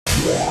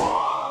What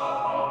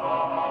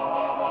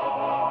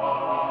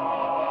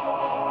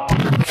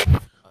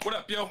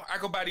up, yo? I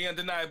go by the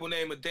undeniable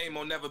name of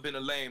Damo, never been a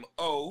lame.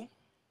 Oh.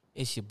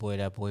 It's your boy,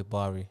 DatBoi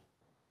Bari.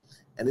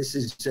 And this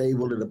is Jay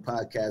Willa, the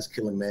podcast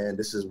killer, man.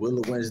 This is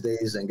Willa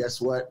Wednesdays. And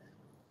guess what?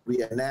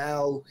 We are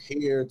now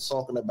here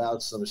talking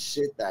about some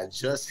shit that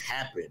just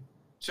happened.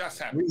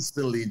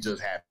 Recently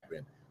just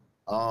happened.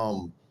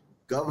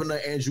 Governor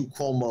Andrew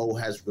Cuomo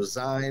has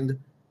resigned.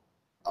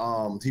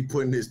 He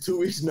put in his 2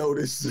 weeks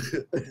notice.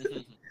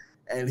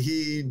 And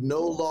he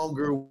no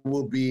longer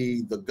will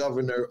be the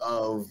governor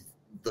of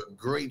the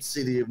great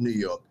city of New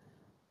York.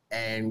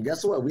 And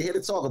guess what? We're here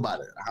to talk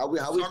about it. How we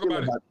feel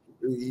about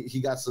it. He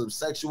got some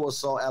sexual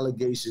assault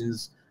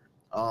allegations.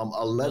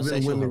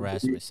 11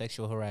 women.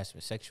 Sexual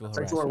harassment. Sexual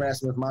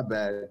harassment. My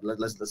bad.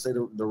 Let's say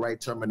the right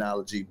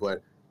terminology.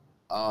 But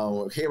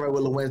here at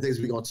Willa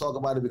Wednesdays, we're gonna talk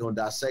about it. We're gonna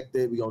dissect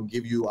it. We're gonna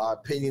give you our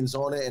opinions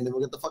on it, and then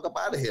we'll get the fuck up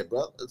out of here,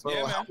 bro. So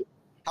yeah,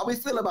 how we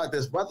feel about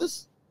this,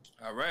 brothers?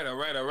 All right. I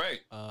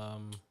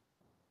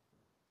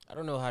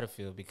don't know how to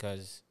feel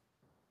because,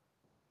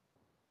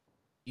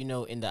 you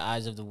know, in the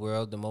eyes of the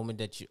world, the moment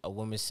that a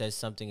woman says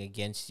something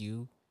against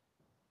you,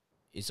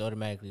 it's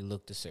automatically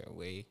looked a certain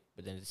way.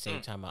 But then at the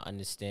same time, I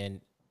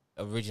understand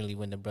originally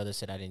when the brother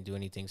said I didn't do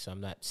anything, so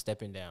I'm not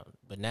stepping down.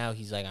 But now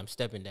he's like, I'm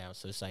stepping down.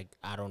 So it's like,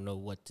 I don't know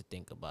what to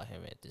think about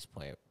him at this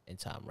point in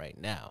time right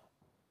now.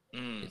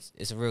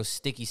 It's a real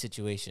sticky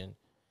situation.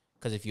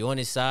 Because if you're on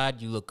his side,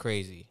 you look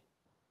crazy.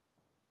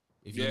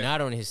 If you're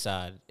not on his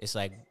side, it's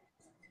like,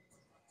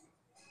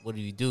 what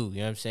do? You know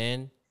what I'm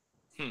saying?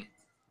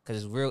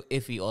 Because it's real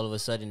iffy all of a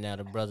sudden now.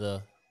 The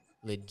brother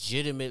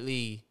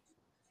legitimately,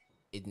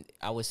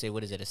 I would say,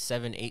 what is it, a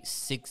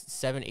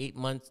 7-8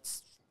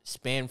 months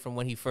span from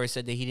when he first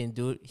said that he didn't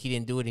do it,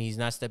 and he's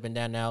not stepping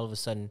down. Now all of a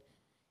sudden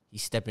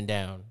he's stepping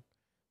down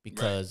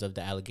because of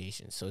the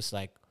allegations. So it's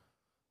like,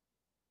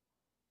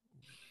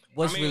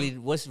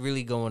 what's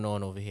really going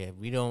on over here?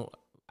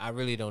 I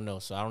really don't know.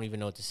 So I don't even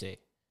know what to say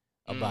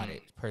about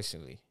it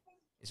personally.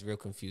 It's real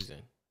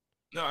confusing.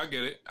 No, I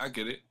get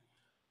it.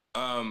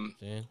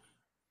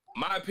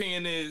 My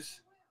opinion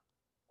is,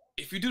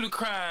 if you do the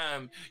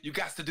crime, you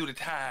got to do the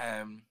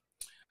time.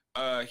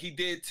 He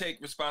did take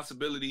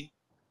responsibility,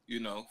 you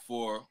know,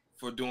 for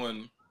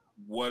doing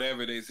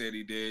whatever they said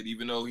he did,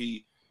 even though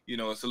he, you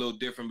know, it's a little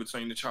different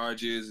between the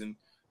charges and,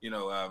 you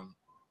know, I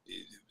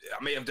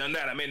may have done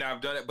that, I may not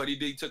have done it, but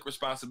he took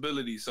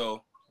responsibility.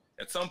 So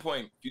at some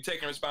point, if you're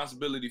taking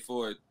responsibility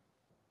for it,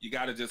 you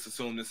got to just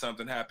assume that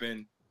something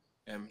happened,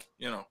 and,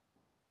 you know,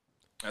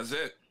 that's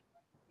it.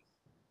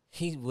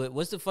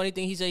 What's the funny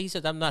thing he said? He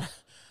said, I'm not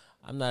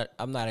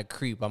a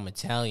creep, I'm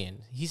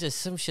Italian. He said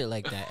some shit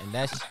like that, and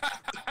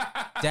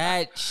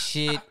that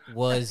shit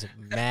was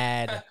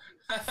mad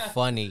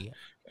funny.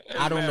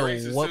 I don't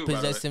know what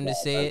possessed him to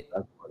say it.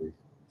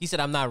 He said,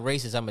 I'm not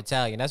racist, I'm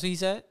Italian. That's what he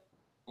said?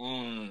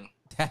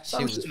 That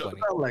shit was funny.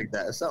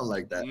 Something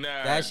like that.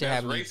 Nah, that shit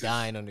had me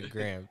dying on the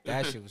gram.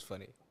 That shit was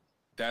funny.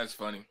 That's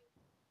funny.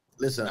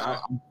 Listen,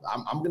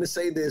 I'm going to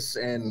say this,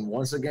 and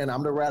once again,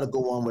 I'm the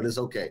radical one, but it's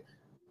okay.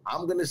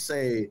 I'm going to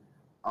say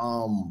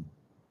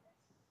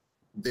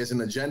there's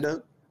an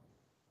agenda.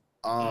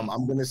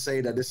 I'm going to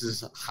say that this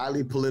is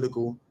highly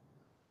political.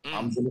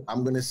 I'm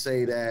going to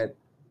say that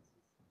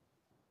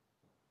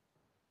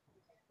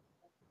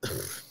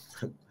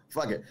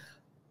fuck it.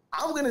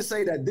 I'm going to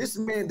say that this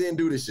man didn't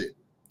do this shit.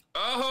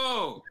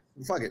 Oh.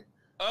 Fuck it.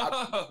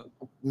 Oh.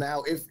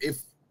 Now, if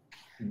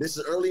this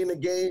is early in the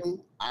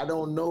game, I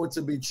don't know it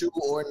to be true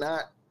or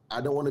not. I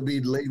don't want to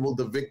be labeled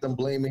the victim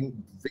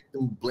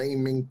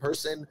blaming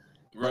person.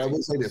 Right. But I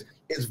will say this.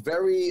 It's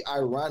very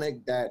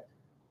ironic that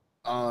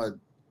the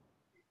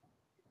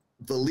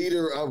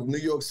leader of New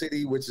York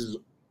City, which is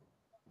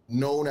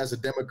known as a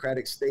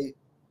Democratic state,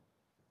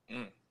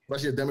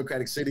 especially a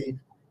Democratic city,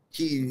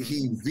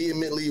 he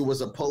vehemently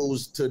was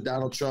opposed to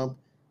Donald Trump.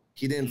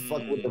 He didn't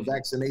fuck with the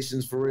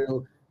vaccinations for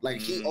real. Like,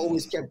 he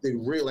always kept it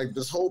real. Like,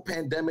 this whole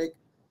pandemic,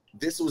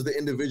 this was the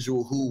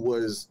individual who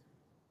was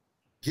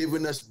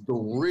giving us the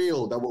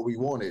real, that what we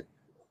wanted.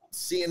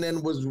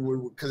 CNN was,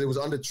 because it was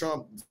under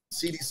Trump,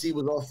 CDC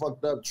was all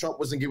fucked up. Trump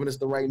wasn't giving us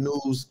the right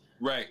news.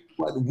 Right.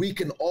 But we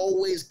can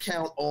always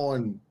count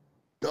on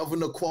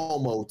Governor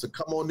Cuomo to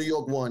come on New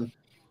York One.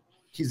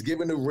 He's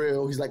giving the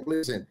real. He's like,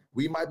 listen,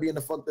 we might be in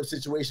a fucked up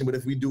situation, but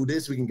if we do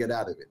this, we can get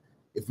out of it.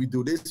 If we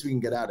do this, we can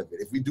get out of it.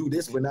 If we do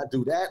this, but not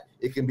do that,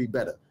 it can be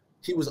better.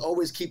 He was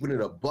always keeping it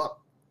a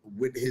buck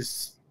with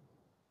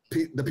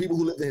the people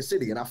who lived in his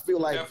city. And I feel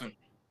like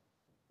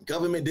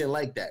government didn't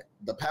like that.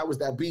 The powers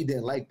that be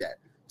didn't like that.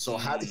 So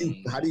how do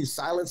you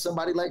silence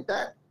somebody like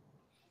that?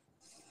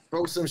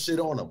 Throw some shit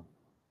on him.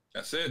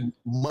 That's it.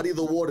 Muddy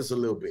the waters a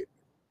little bit.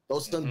 Throw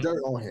some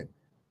dirt on him.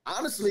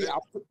 Honestly,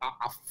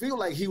 I feel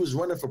like he was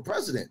running for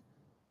president.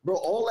 Bro,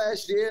 all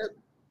last year,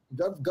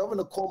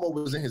 Governor Cuomo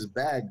was in his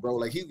bag, bro.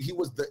 Like, he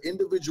was the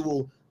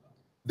individual.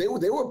 They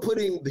were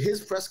putting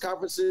his press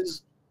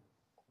conferences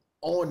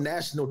on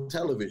national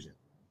television.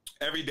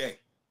 Every day.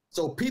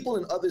 So people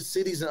in other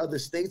cities and other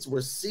states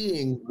were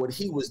seeing what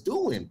he was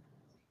doing.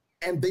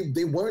 and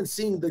they weren't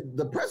seeing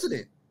the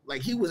president.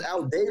 Like, he was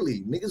out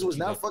daily. Niggas was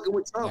not fucking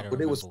with Trump, but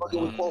they was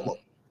fucking with Cuomo.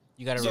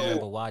 You got to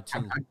remember why,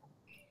 too.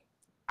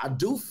 I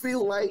do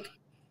feel like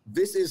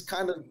this is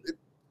kind of,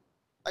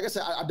 like I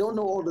said, I don't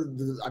know all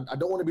I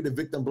don't want to be the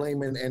victim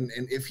blame, and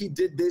if he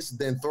did this,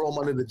 then throw him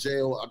under the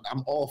jail.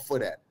 I'm all for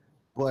that.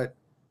 But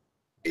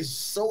it's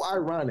so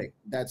ironic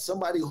that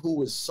somebody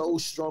who is so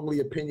strongly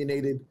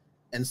opinionated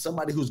and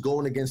somebody who's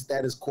going against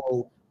status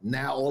quo,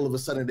 now all of a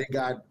sudden they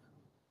got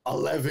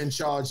 11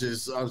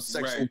 charges of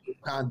sexual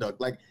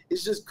conduct. Like,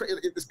 it's just,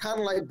 it's kind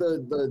of like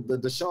the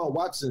Deshaun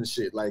Watson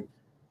shit. Like,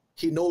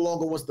 he no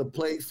longer wants to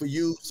play for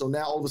you, so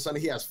now all of a sudden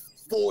he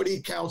has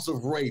 40 counts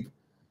of rape.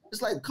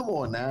 It's like, come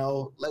on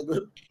now. Like,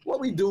 what are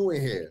we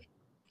doing here?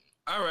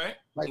 All right.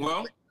 Like,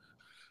 well,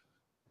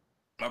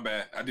 my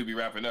bad. I do be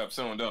wrapping up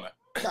soon, don't I?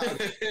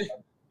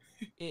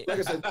 Like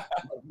I said,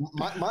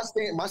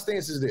 my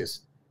stance is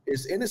this: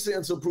 it's innocent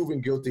until proven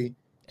guilty.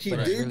 He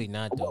but did it's really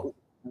not, though.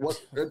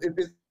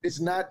 It's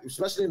not,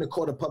 especially in the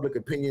court of public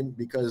opinion,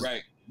 because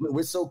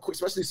we're so quick,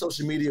 especially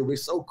social media. We're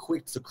so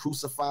quick to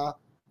crucify.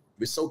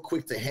 We're so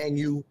quick to hang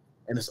you,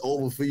 and it's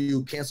over for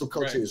you. Cancel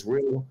culture is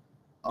real.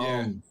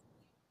 I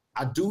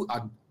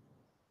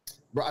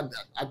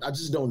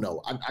just don't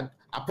know.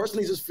 I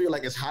personally just feel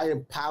like it's higher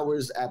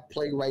powers at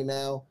play right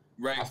now.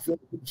 Right. I feel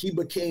like he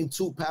became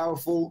too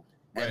powerful.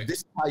 And this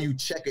is how you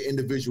check an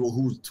individual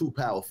who's too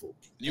powerful.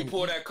 You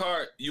pull that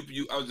card.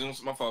 I was doing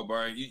my fault,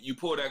 Brian. You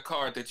pull that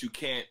card that you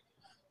can't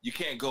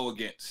go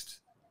against.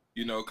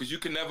 You know, because you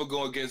can never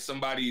go against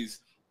somebody's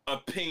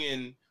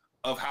opinion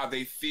of how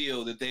they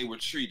feel that they were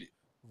treated.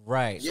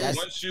 Right.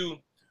 So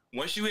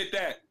once you hit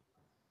that,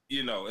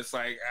 you know, it's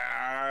like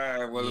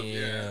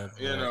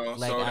you know.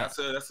 Like,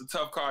 so that's a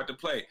tough card to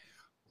play.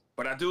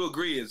 But I do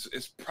agree,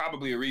 it's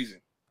probably a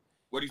reason.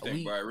 What do you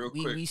think, Brian? Real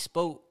quick.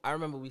 I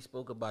remember we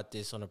spoke about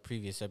this on a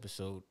previous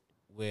episode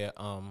where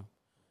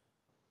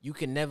you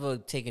can never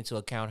take into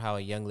account how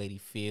a young lady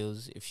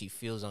feels if she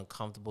feels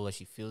uncomfortable or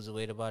she feels a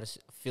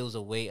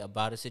way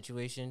about a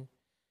situation.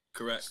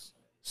 Correct.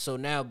 So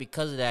now,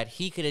 because of that,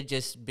 he could have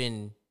just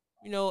been,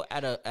 you know,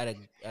 at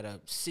a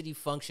city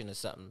function or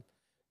something,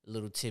 a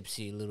little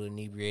tipsy, a little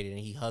inebriated,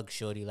 and he hugged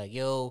Shorty like,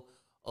 "Yo,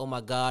 oh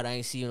my God, I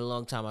ain't seen you in a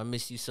long time. I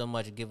miss you so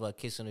much." And give her a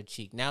kiss on the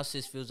cheek. Now,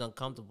 sis feels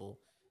uncomfortable.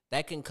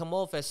 That can come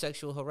off as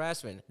sexual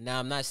harassment. Now,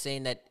 I'm not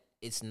saying that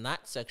it's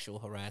not sexual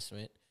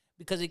harassment,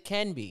 because it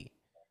can be.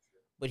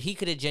 But he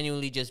could have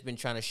genuinely just been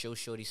trying to show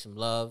Shorty some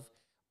love.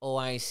 "Oh,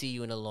 I ain't see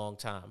you in a long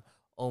time.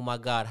 Oh my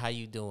God, how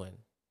you doing?"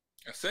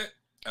 That's it.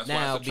 That's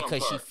now,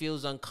 because she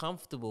feels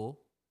uncomfortable,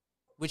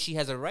 which she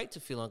has a right to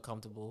feel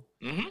uncomfortable,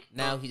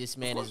 now this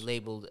man is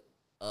labeled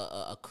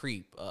a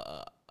creep,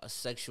 a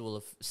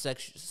sexual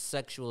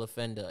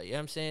offender. You know what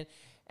I'm saying?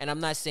 And I'm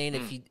not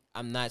saying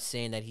I'm not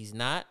saying that he's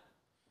not.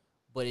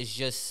 But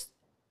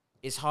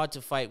it's hard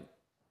to fight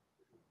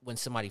when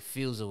somebody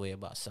feels a way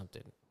about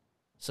something.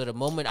 So the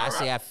moment I'm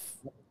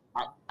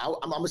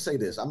gonna say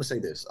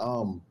this.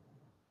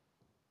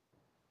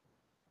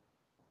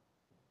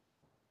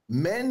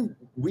 Men,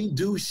 we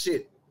do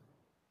shit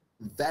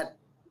that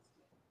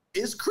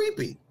is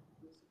creepy.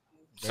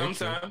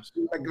 Sometimes,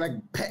 like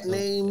pet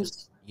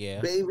names,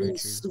 baby,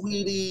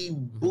 sweetie,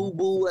 boo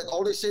boo, like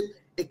all this shit.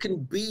 It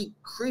can be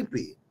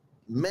creepy.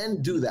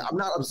 Men do that. I'm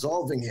not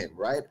absolving him,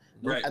 right?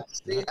 Right. At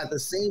the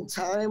same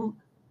time,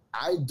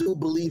 I do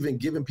believe in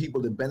giving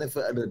people the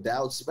benefit of the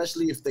doubt,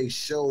 especially if they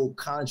show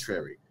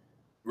contrary.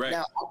 Right.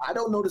 Now, I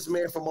don't know this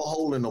man from a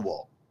hole in the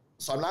wall.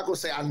 So I'm not going to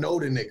say I know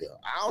the nigga.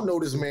 I don't know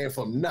this man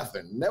from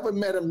nothing. Never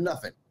met him,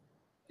 nothing.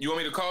 You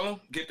want me to call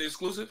him? Get the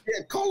exclusive?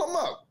 Yeah, call him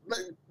up.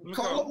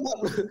 Call him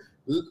up.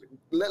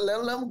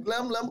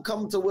 Let him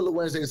come to Willa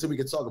Wednesday so we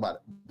can talk about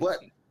it. But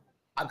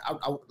I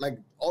like,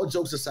 all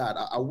jokes aside,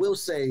 I will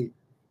say,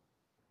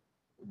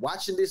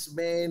 watching this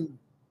man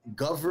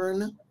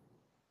govern,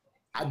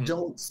 I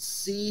don't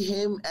see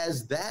him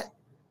as that.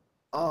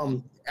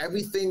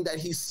 Everything that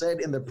he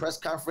said in the press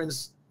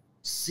conference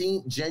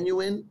seemed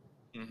genuine.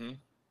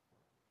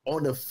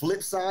 On the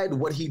flip side,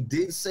 what he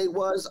did say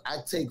was, "I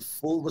take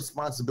full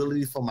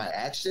responsibility for my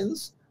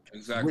actions."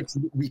 Exactly. Which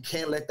we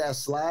can't let that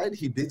slide.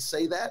 He did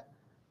say that.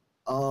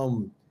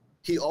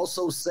 He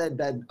also said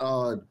that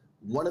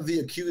one of the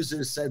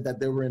accusers said that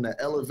they were in an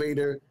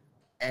elevator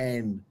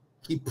and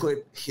he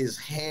put his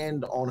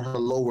hand on her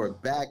lower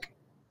back.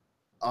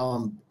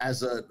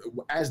 As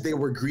they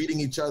were greeting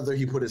each other,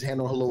 he put his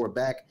hand on her lower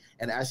back,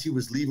 and as he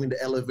was leaving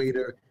the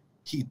elevator,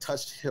 he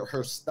touched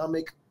her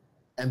stomach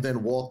and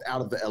then walked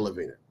out of the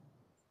elevator.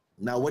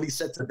 Now, what he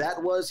said to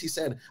that was, he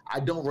said, "I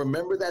don't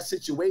remember that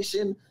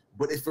situation,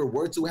 but if it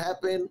were to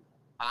happen,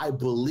 I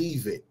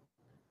believe it."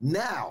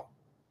 Now,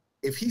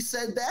 if he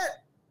said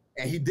that,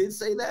 and he did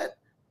say that,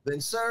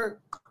 then, sir,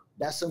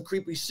 that's some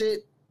creepy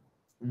shit.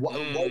 Why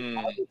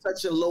are you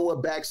touching lower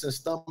backs and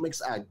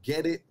stomachs? I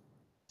get it.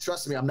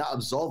 Trust me, I'm not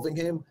absolving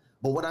him.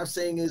 But what I'm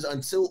saying is,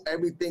 until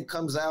everything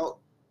comes out,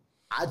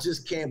 I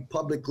just can't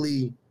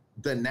publicly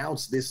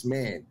denounce this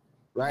man.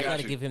 Right? We got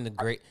to give him the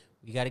grace.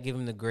 We got to give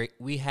him the grace.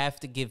 We have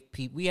to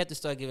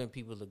start giving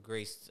people the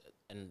grace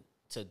and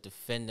to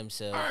defend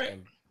themselves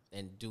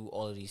and do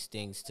all of these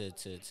things to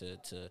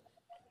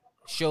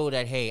show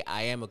that, hey,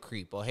 I am a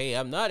creep, or hey,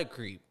 I'm not a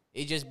creep.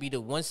 It just be the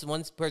once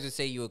person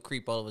say you a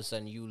creep, all of a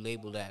sudden you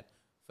label that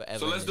forever.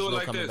 So let's do it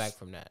like coming this. Back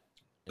from that.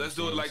 Let's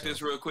do it like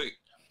this real quick.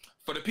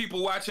 For the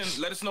people watching,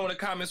 let us know in the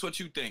comments what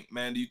you think,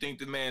 man. Do you think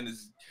the man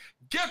is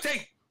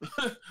guilty,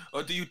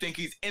 or do you think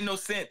he's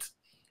innocent?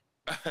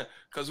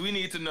 Because we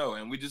need to know,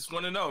 and we just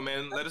want to know,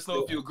 man. Let us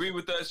know if you agree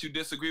with us, you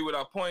disagree with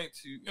our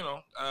points. You know,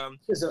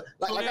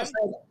 like I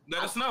said,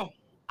 let us know.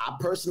 I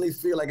personally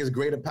feel like his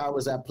greater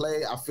powers at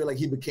play. I feel like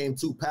he became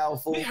too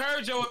powerful. We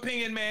heard your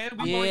opinion, man.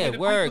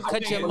 Word.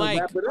 Cut your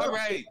mic. All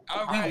right.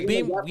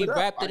 We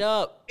wrapped it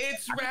up.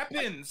 It's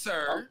rapping,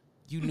 sir.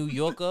 You New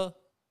Yorker.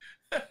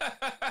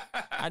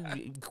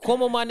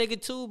 Cuomo my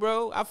nigga too,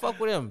 bro. I fuck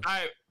with him. All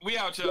right, we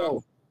out, y'all.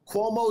 Yo,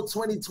 Cuomo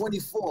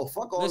 2024.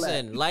 Fuck all that.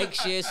 Listen, like,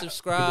 share,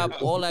 subscribe,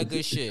 all that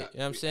good shit. You know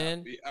what I'm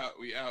saying?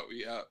 We out.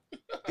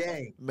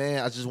 Gang.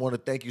 Man, I just want to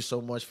thank you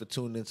so much for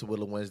tuning into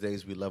Willa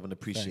Wednesdays. We love and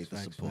appreciate the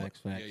support.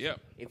 Facts. Yeah.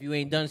 If you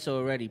ain't done so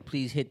already,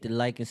 please hit the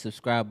like and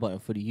subscribe button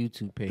for the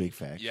YouTube page. Big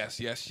facts.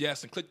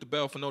 Yes. And click the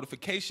bell for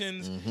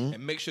notifications.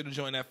 And make sure to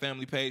join that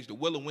family page, the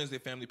Willa Wednesday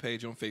family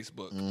page on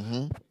Facebook.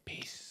 Mm-hmm.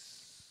 Peace.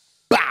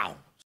 Bow.